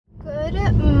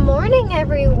Good morning,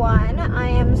 everyone. I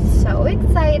am so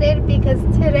excited because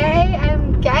today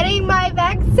I'm getting my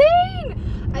vaccine.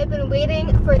 I've been waiting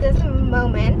for this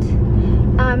moment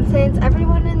since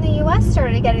everyone in the US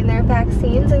started getting their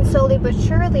vaccines, and slowly but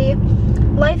surely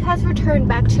life has returned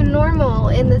back to normal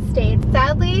in the States.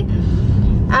 Sadly,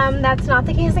 that's not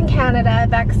the case in Canada.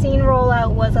 Vaccine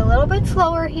rollout was a little bit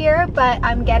slower here, but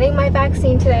I'm getting my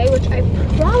vaccine today, which I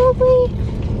probably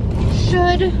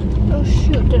should. Oh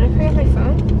shoot, did I forget my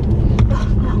phone? Oh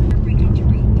no.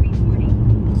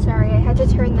 Sorry, I had to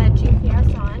turn the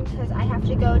GPS on because I have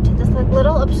to go to this like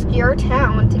little obscure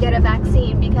town to get a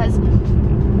vaccine because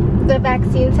the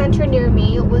vaccine center near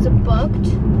me was booked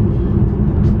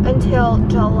until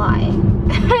July.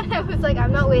 I was like,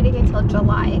 I'm not waiting until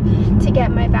July to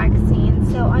get my vaccine,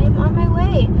 so I am on my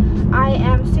way. I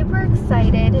am super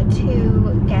excited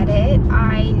to get it.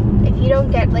 If you don't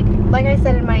get, like I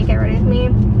said in my Get Ready With Me,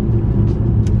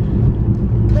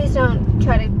 please don't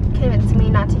try to convince me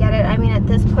not to get it. I mean, at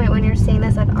this point when you're seeing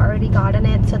this, I've already gotten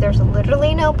it, so there's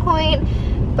literally no point.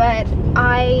 But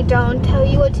I don't tell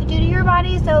you what to do to your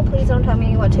body, so please don't tell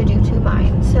me what to do to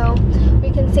mine. So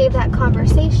we can save that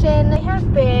conversation. I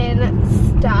have been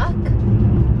stuck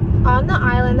on the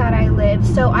island that I live.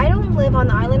 So I don't live on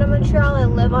the island of Montreal, I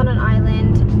live on an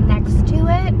island next to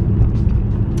it.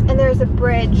 And there's a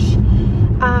bridge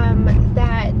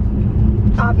that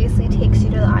obviously takes you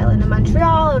to the island of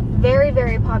Montreal, a very,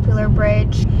 very popular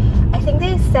bridge. I think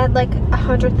they said like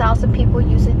 100,000 people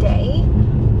use a day.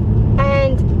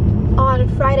 And on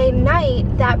Friday night,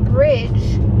 that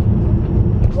bridge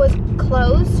was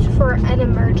closed for an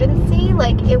emergency.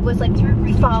 Like, it was like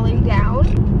falling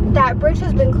down. That bridge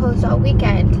has been closed all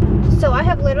weekend. So I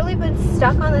have literally been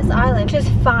stuck on this island, which is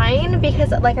fine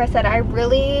because, like I said, I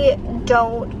really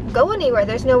don't go anywhere.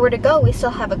 There's nowhere to go. We still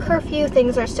have a curfew.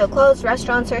 Things are still closed.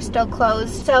 Restaurants are still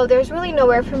closed. So there's really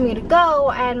nowhere for me to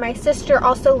go. And my sister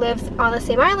also lives on the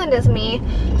same island as me.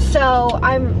 So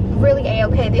I'm really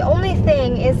a-okay. The only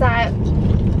thing is that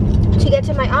to get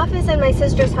to my office and my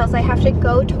sister's house, I have to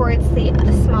go towards the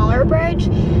smaller bridge.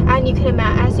 And you can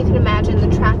as you can imagine,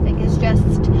 the traffic is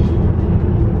just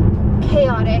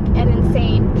chaotic and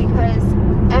insane because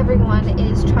everyone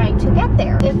is trying to get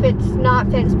there. If it's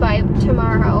not fixed by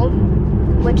tomorrow,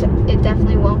 which it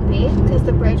definitely won't be because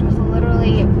the bridge was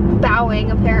literally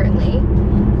bowing apparently.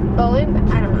 Bowing?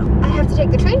 I don't know. I have to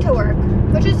take the train to work,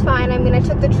 which is fine. I mean, I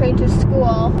took the train to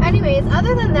school. Anyways,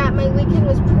 other than that, my weekend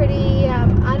was pretty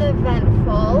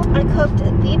uneventful. I cooked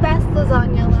the best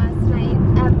lasagna last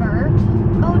night ever.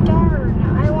 Oh darn,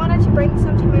 I wanted to bring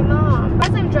some to my mom.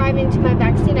 As I'm driving to my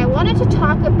vaccine, I wanted to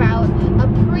talk about a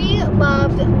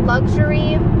Preloved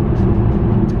luxury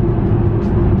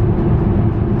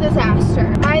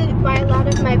disaster. I buy a lot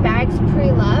of my bags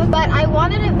pre-loved, but I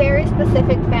wanted a very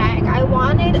specific bag. I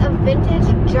wanted a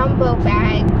vintage jumbo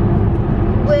bag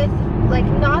with like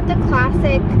not the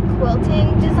classic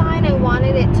quilting design. I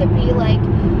wanted it to be like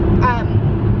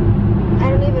I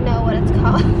don't even know what it's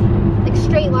called. Like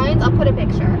straight lines. I'll put a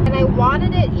picture. And I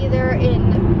wanted it either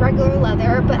in regular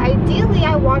leather, but ideally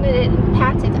I wanted it in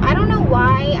patent. I don't know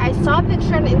why. I saw a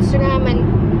picture on Instagram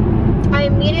and I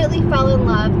immediately fell in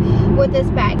love with this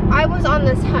bag. I was on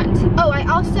this hunt. Oh, I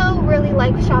also really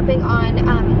like shopping on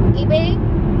eBay.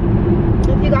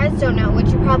 If you guys don't know, which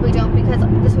you probably don't because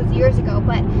this was years ago,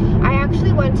 but I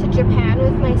actually went to Japan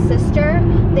with my sister.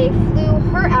 They flew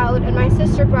her out and my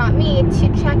sister brought me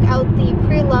to check out the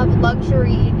Preloved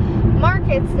luxury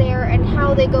markets there and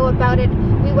how they go about it.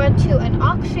 We went to an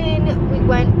auction. We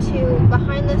went to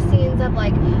behind the scenes of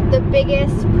like the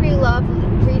biggest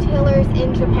Preloved retailers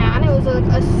in Japan. It was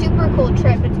a super cool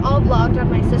trip. It's all vlogged on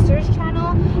my sister's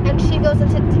channel and she goes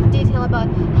into detail about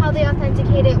how they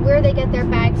authenticate it, where they get their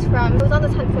bags from. I was on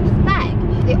this hunt for this bag.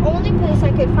 The only place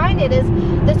I could find it is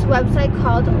this website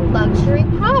called Luxury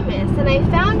Promise, and I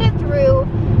found it through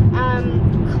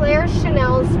Claire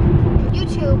Chanel's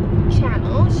YouTube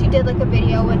channel. She did like a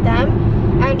video with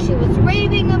them and she was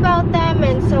raving about them,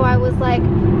 and so I was like,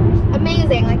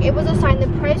 amazing. Like, it was a sign. The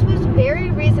price was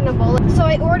very reasonable. So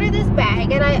I ordered this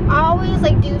bag and I always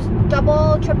like do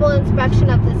double, triple inspection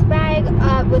of this bag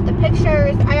with the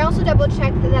pictures. I also double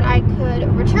checked that I could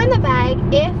return the bag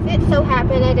if it so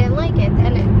happened I didn't like it,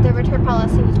 and the return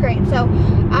policy was great. So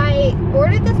I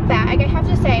ordered this bag. I have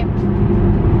to say,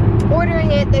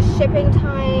 ordering it, the shipping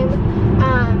time,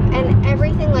 and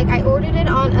everything, like I ordered it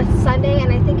on a Sunday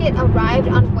and I think it arrived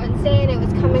on Wednesday and it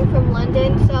was coming from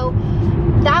London, so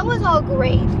that was all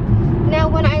great. Now,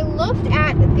 when I looked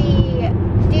at the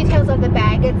details of the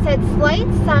bag, it said slight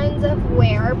signs of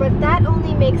wear, but that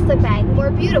only makes the bag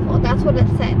more beautiful. That's what it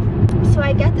said. So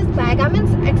I get this bag. I'm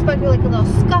expecting like a little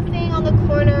scuffing on the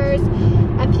corners,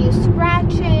 a few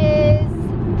scratches.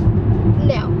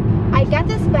 No. I get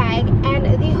this bag and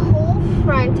the whole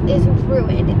front is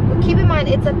ruined. Keep in mind,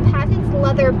 it's a patent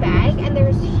leather bag and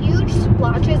there's huge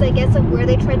splotches, I guess, of where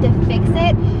they tried to fix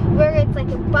it, where it's like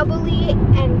bubbly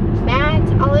and matte.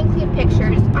 I'll include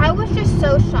pictures. I was just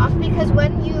so shocked because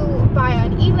when you buy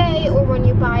on eBay or when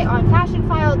you buy on Fashion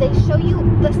File, they show you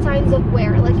the signs of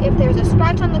wear. Like if there's a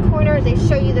scratch on the corner, they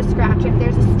show you the scratch. If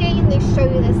there's a stain, they show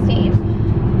you the stain.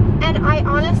 And I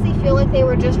honestly feel like they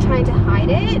were just trying to hide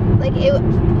it. Like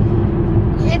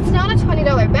it's not a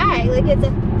 $20 bag, like it's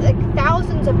like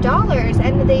thousands of dollars,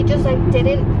 and they just like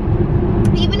didn't,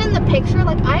 even in the picture,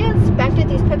 like I inspected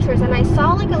these pictures and I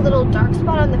saw like a little dark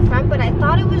spot on the front, but I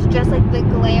thought it was just like the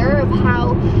glare of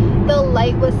how the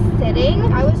light was sitting.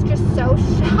 I was just so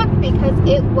shocked because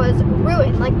it was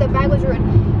ruined, like the bag was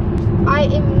ruined. I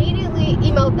immediately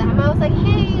emailed them. I was like,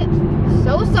 hey,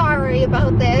 so sorry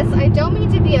about this. I don't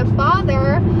mean to be a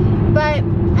bother, but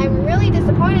I'm really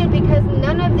disappointed because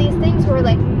none of these things were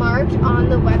like marked on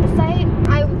the website.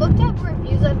 I looked up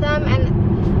reviews of them and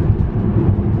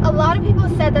a lot of people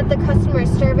said that the customer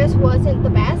service wasn't the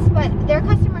best, but their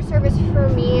customer service for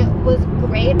me was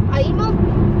great. I emailed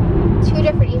 2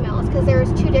 different emails because there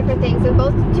was 2 different things and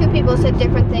both 2 people said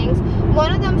different things.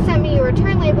 One of them sent me a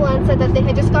return label and said that they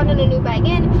had just gotten a new bag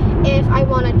in if I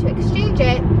wanted to exchange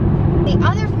it. The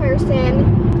other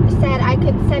person said I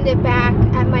could send it back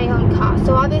at my own cost.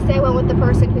 So obviously I went with the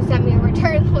person who sent me a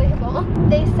return label.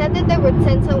 They said that they would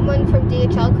send someone from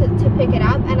DHL to pick it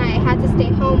up and I had to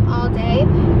stay home all day.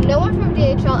 No one from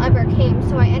DHL ever came,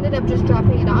 so I ended up just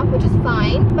dropping it off, which is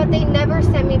fine. But they never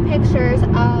sent me pictures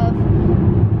of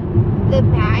the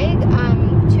bag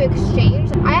to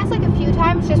exchange. I asked like a few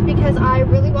times just because I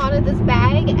really wanted this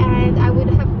bag and I would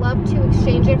have loved to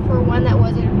exchange it for one that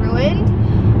wasn't ruined.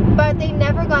 But they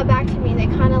never got back to me. They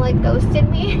kind of like ghosted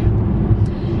me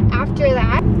after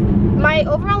that. My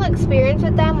overall experience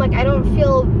with them, like I don't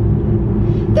feel,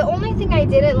 the only thing I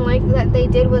didn't like that they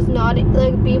did was not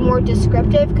like be more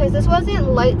descriptive, because this wasn't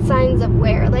light signs of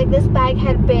wear. Like this bag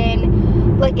had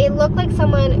been, like it looked like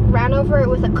someone ran over it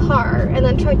with a car and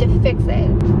then tried to fix it.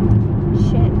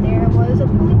 Shit, there was a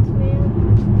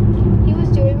policeman. He was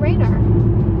doing radar,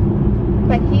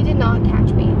 but he did not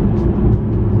catch me.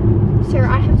 Sir,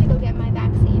 I have to go get my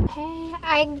vaccine. Hey,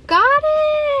 I got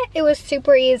it! It was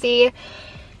super easy.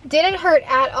 Didn't hurt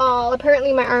at all.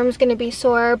 Apparently my arm's gonna be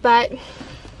sore, but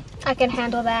I can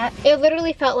handle that. It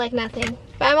literally felt like nothing.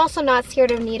 But I'm also not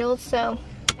scared of needles, so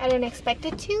I didn't expect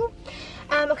it to.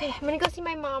 Okay, I'm gonna go see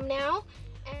my mom now.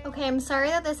 Okay, I'm sorry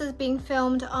that this is being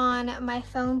filmed on my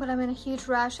phone, but I'm in a huge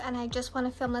rush and I just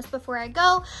want to film this before I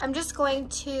go. I'm just going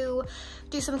to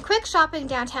do some quick shopping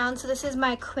downtown. So this is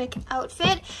my quick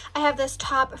outfit. I have this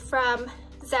top from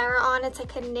Zara on. It's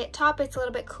like a knit top. It's a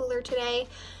little bit cooler today,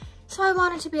 so I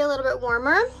want it to be a little bit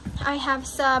warmer. I have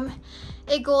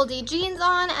a Goldie jeans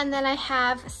on, and then I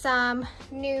have some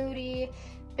nudie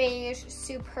beige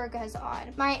Supergas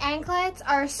on. My anklets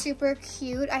are super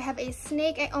cute. I have a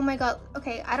snake, oh my god,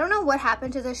 okay, I don't know what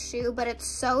happened to this shoe, but it's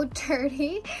so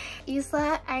dirty.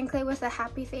 Isla anklet with a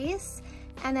happy face,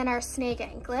 and then our snake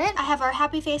anklet. I have our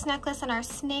happy face necklace and our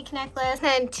snake necklace,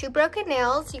 and 2 broken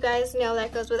nails. You guys know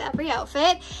that goes with every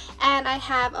outfit. And I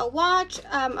have a watch,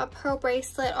 a pearl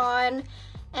bracelet on,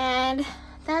 and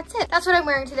that's it. That's what I'm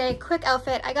wearing today. Quick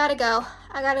outfit. I gotta go.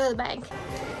 I gotta go to the bank.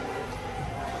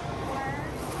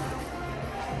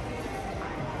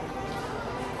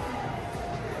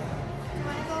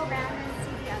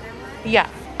 Yeah,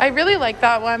 I really like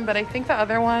that one, but I think the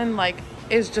other one like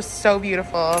is just so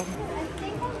beautiful. I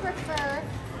think I prefer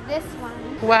this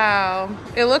one. Wow,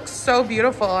 it looks so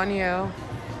beautiful on you. Okay,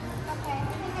 I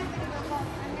think I'm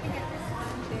gonna get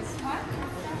this one.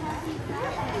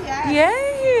 Yeah.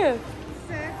 Yay!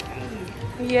 So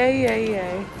pretty. Yay, yay,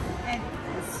 yay. And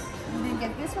you didn't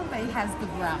get this one, but it has the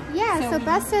brown. Yeah, so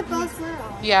best of both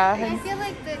worlds. Yeah. I feel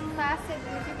like the classic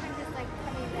Gucci print is like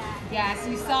coming back. Yeah, so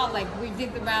you saw like we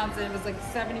did the rounds and it was like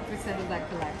 70% of that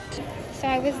collection. So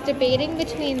I was debating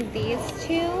between these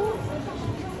 2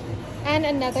 and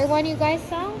another one you guys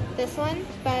saw, this one,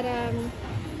 but I'm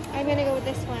gonna go with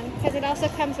this one because it also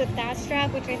comes with that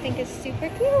strap, which I think is super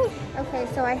cute. Okay,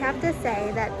 so I have to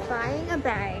say that buying a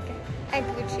bag at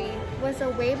Gucci was a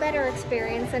way better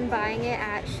experience than buying it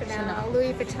at Chanel,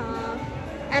 Louis Vuitton,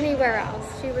 anywhere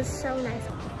else. She was so nice.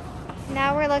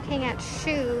 Now we're looking at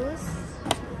shoes.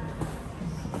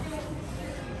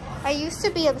 I used to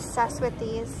be obsessed with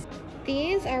these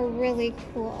These are really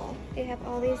cool. They have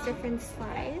all these different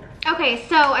slides. Okay,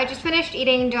 so I just finished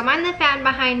eating. Don't mind the fan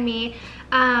behind me.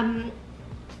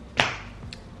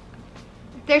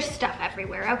 There's stuff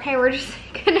everywhere, okay? We're just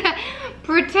gonna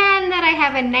pretend that I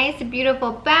have a nice,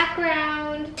 beautiful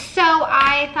background. So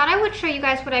I thought I would show you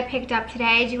guys what I picked up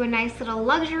today. Do a nice little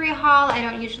luxury haul. I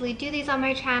don't usually do these on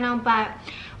my channel, but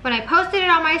when I posted it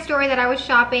on my story that I was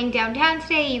shopping downtown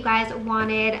today, you guys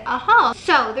wanted a haul.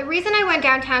 So the reason I went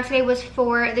downtown today was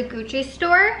for the Gucci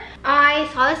store. I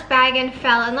saw this bag and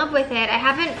fell in love with it. I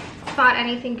haven't bought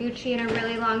anything Gucci in a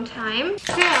really long time.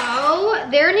 So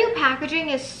their new packaging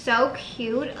is so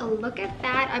cute. Look at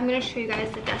that. I'm gonna show you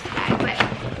guys the dust bag,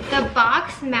 but the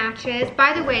box matches.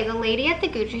 By the way, the lady at the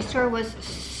Gucci store was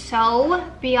so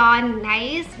beyond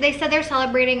nice. They said they're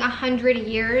celebrating 100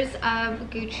 years of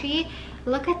Gucci.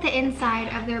 Look at the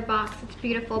inside of their box. It's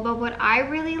beautiful. But what I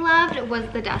really loved was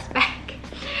the dust bag.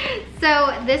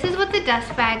 So this is what the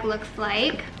dust bag looks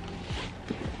like.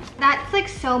 That's like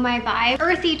so my vibe.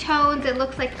 Earthy tones. It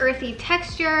looks like earthy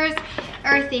textures,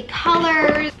 earthy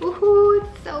colors. Ooh,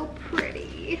 it's so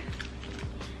pretty.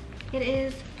 It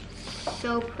is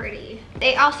so pretty.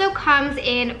 It also comes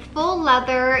in full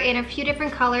leather in a few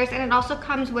different colors, and it also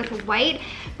comes with white,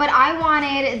 but I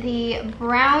wanted the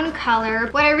brown color.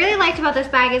 What I really liked about this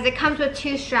bag is it comes with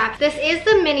 2 straps. This is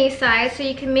the mini size, so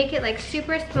you can make it like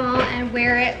super small and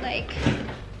wear it like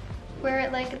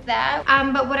that.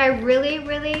 But what I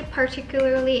really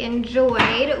particularly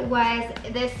enjoyed was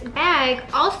this bag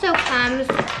also comes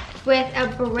with a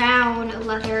brown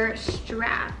leather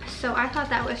strap. So I thought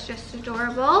that was just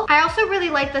adorable. I also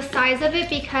really like the size of it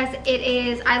because it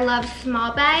is, I love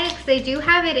small bags. They do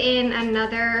have it in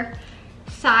another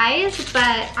size,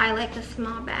 but I like the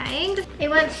small bags. It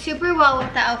went super well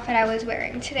with the outfit I was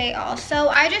wearing today also.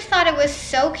 I just thought it was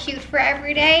so cute for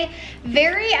every day.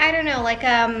 Very, I don't know, like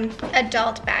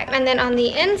adult bag. And then on the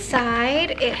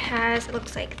inside, it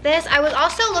looks like this. I was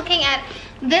also looking at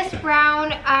this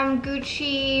brown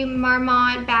Gucci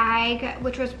Marmont bag,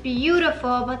 which was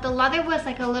beautiful, but the leather was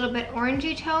like a little bit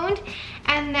orangey toned.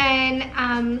 And then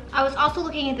I was also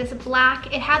looking at this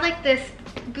black. It had like this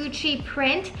Gucci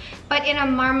print, but in a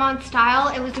Marmont style.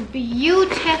 It was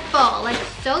beautiful, like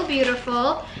so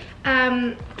beautiful.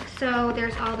 So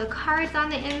there's all the cards on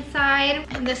the inside,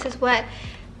 and this is what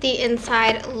the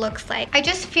inside looks like. I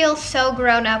just feel so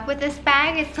grown up with this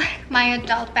bag. It's like my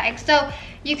adult bag. So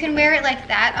you can wear it like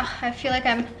that. Oh, I feel like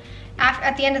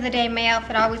at the end of the day, my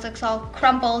outfit always looks all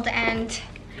crumpled and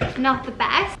not the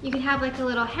best. You can have like a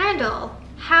little handle.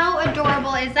 How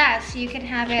adorable is that? So you can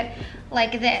have it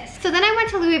like this. So then I went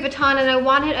to Louis Vuitton and I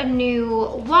wanted a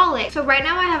new wallet. So right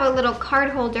now I have a little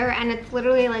card holder and it's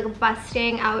literally like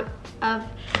busting out of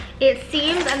its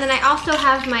seams. And then I also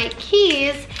have my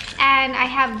keys, and I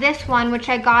have this one which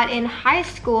I got in high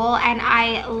school, and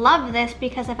I love this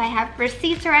because if I have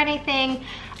receipts or anything,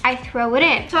 I throw it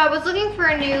in. So I was looking for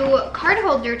a new card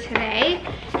holder today,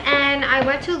 and I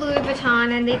went to Louis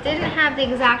Vuitton and they didn't have the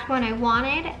exact one I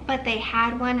wanted, but they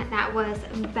had one that was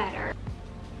better.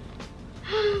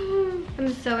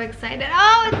 I'm so excited.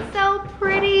 Oh, it's so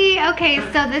pretty. Okay,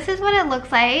 so this is what it looks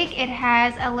like. It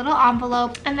has a little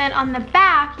envelope, and then on the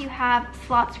back you have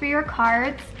slots for your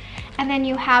cards, and then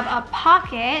you have a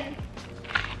pocket,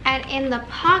 and in the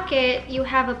pocket you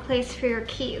have a place for your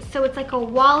keys. So it's like a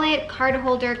wallet, card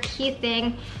holder, key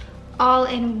thing all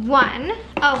in one.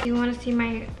 Oh, you want to see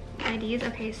my IDs?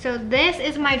 Okay, so this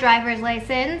is my driver's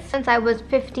license since I was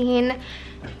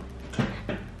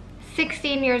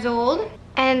 16 years old.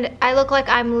 And I look like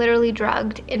I'm literally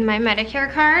drugged in my Medicare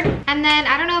card. And then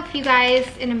I don't know if you guys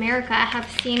in America have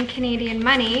seen Canadian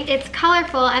money. It's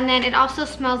colorful, and then it also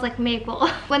smells like maple.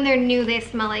 When they're new, they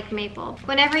smell like maple.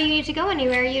 Whenever you need to go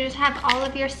anywhere, you just have all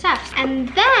of your stuff. And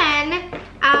then,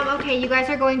 okay, you guys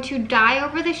are going to die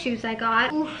over the shoes I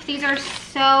got. Oof, these are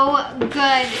so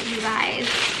good, you guys.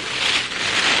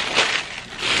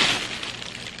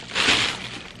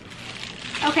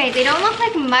 Okay, they don't look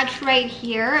like much right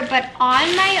here, but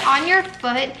on your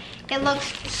foot, it looks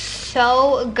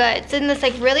so good. It's in this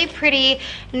like really pretty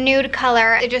nude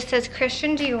color. It just says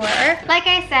Christian Dior. Like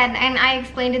I said, and I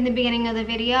explained in the beginning of the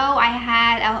video, I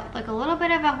had like a little bit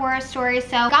of a horror story, so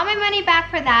got my money back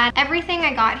for that. Everything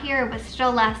I got here was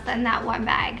still less than that one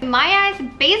bag. In my eyes,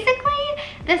 basically,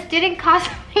 this didn't cost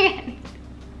me anything.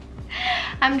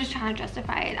 I'm just trying to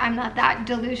justify it. I'm not that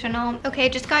delusional. Okay,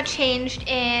 just got changed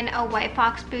in a White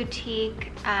Fox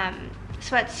boutique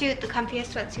sweatsuit, the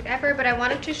comfiest sweatsuit ever, but I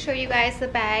wanted to show you guys the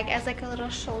bag as like a little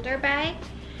shoulder bag.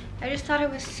 I just thought it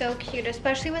was so cute,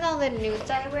 especially with all the nudes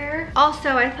I wear. Also,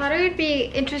 I thought it would be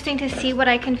interesting to see what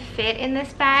I can fit in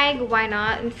this bag. Why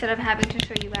not? Instead of having to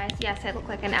show you guys. Yes, I look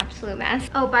like an absolute mess.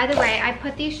 Oh, by the way, I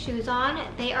put these shoes on.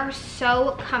 They are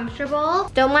so comfortable.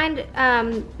 Don't mind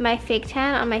my fake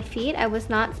tan on my feet. I was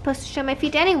not supposed to show my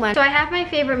feet to anyone. So I have my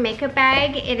favorite makeup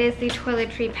bag. It is the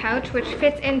toiletry pouch, which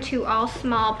fits into all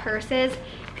small purses.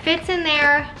 Fits in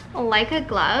there like a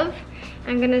glove.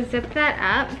 I'm gonna zip that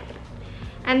up.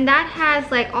 And that has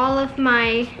like all of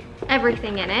my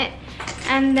everything in it.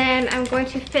 And then I'm going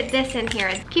to fit this in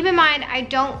here. Keep in mind, I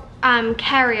don't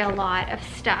carry a lot of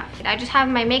stuff. I just have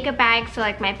my makeup bag, so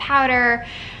like my powder,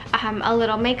 a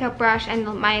little makeup brush, and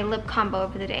my lip combo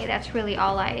over the day. That's really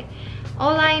all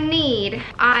I need.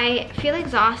 I feel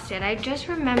exhausted. I just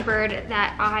remembered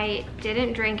that I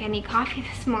didn't drink any coffee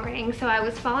this morning, so I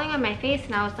was falling on my face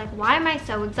and I was like, why am I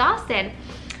so exhausted?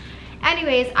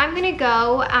 Anyways, I'm gonna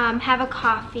go have a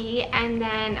coffee, and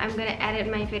then I'm gonna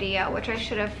edit my video, which I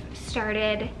should have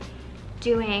started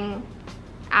doing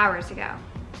hours ago.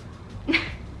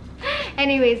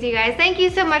 Anyways, you guys, thank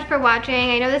you so much for watching.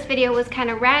 I know this video was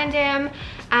kind of random,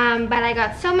 but I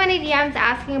got so many DMs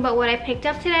asking about what I picked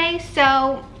up today,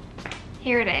 so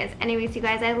here it is. Anyways, you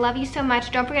guys, I love you so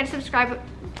much. Don't forget to subscribe.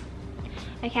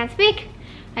 I can't speak.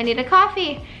 I need a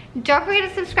coffee. Don't forget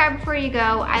to subscribe before you go.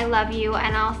 I love you,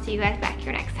 and I'll see you guys back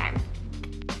here next time.